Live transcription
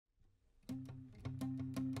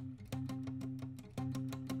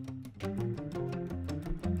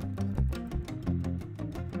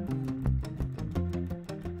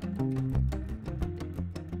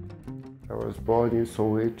was born in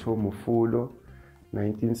Soweto, Mofolo,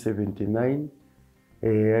 1979.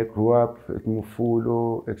 I grew up at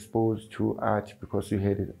Mofolo, exposed to art because we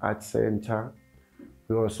had an art center.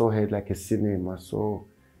 We also had like a cinema, so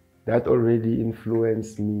that already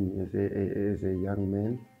influenced me as a young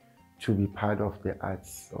man to be part of the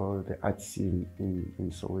arts or the art scene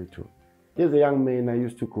in Soweto. As a young man, I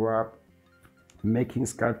used to grow up making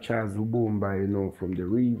sculptures, ubumba, from the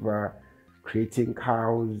river, creating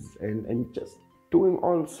cows, and just doing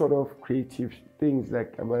all sort of creative things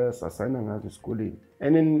like schooling.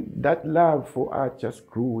 And then that love for art just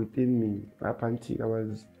grew within me up until I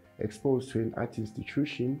was exposed to an art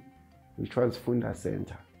institution, which was Funda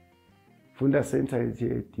Center. Funda Center is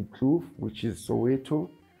here at Eyethu, which is Soweto,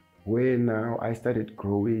 where now I started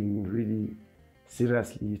growing really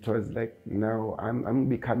seriously. It was like now I'm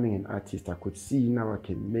becoming an artist. I could see now I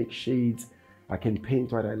can make shades, I can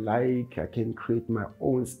paint what I like, I can create my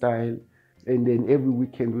own style. And then every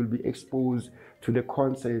weekend we'll be exposed to the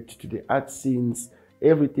concert, to the art scenes.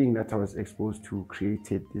 Everything that I was exposed to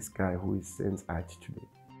created this guy who is Senzo Art today.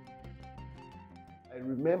 I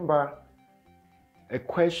remember a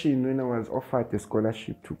question when I was offered a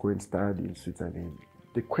scholarship to go and study in Switzerland.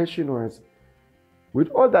 The question was, with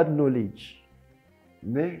all that knowledge,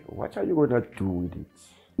 what are you going to do with it?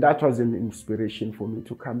 That was an inspiration for me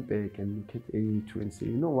to come back and look at Eyethu and say,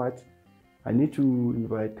 you know what? I need to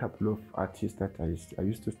invite a couple of artists that I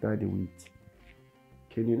used to study with.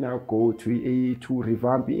 Can you now go to Eyethu,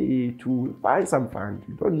 revamp Eyethu, find some funds?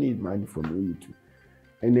 You don't need money from Eyethu.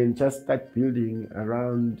 And then just start building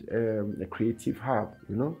around a creative hub,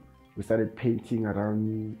 We started painting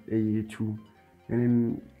around Eyethu and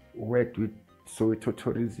then worked with Soweto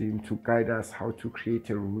Tourism to guide us how to create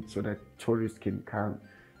a route so that tourists can come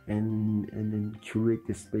and then curate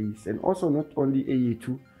the space. And also not only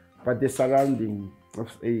Eyethu, but the surrounding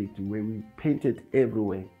of Eyethu, where we painted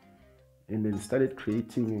everywhere. And then started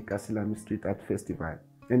creating a Kasilami Street Art Festival.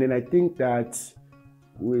 And then I think that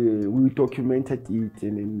we documented it,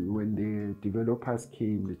 and then when the developers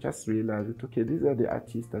came, they just realized, okay, these are the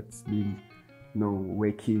artists that's been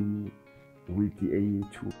working with the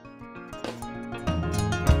Eyethu.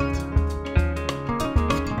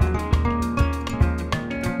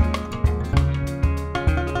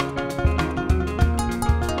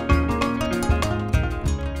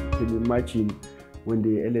 Can you imagine when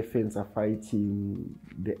the elephants are fighting,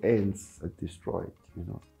 the ants are destroyed,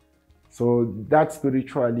 So that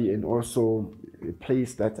spiritually, and also a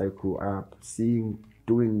place that I grew up seeing,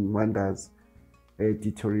 doing wonders,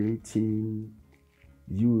 deteriorating,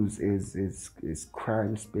 used as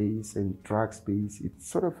crime space and drug space, it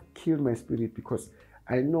sort of killed my spirit because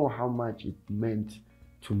I know how much it meant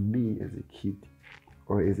to me as a kid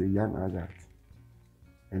or as a young adult,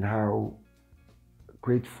 and how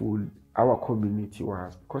grateful our community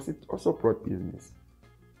was, because it also brought business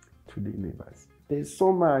to the neighbors. There's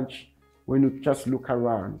so much when you just look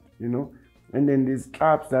around, and then there's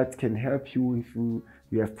clubs that can help you if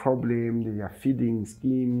you have problems, there are feeding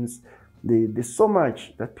schemes. There's so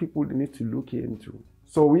much that people need to look into.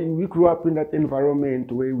 So we grew up in that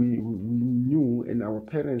environment where we knew, and our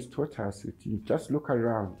parents taught us that you just look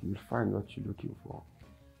around, you'll find what you're looking for.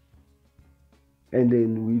 And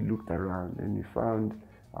then we looked around and we found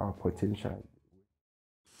our potential.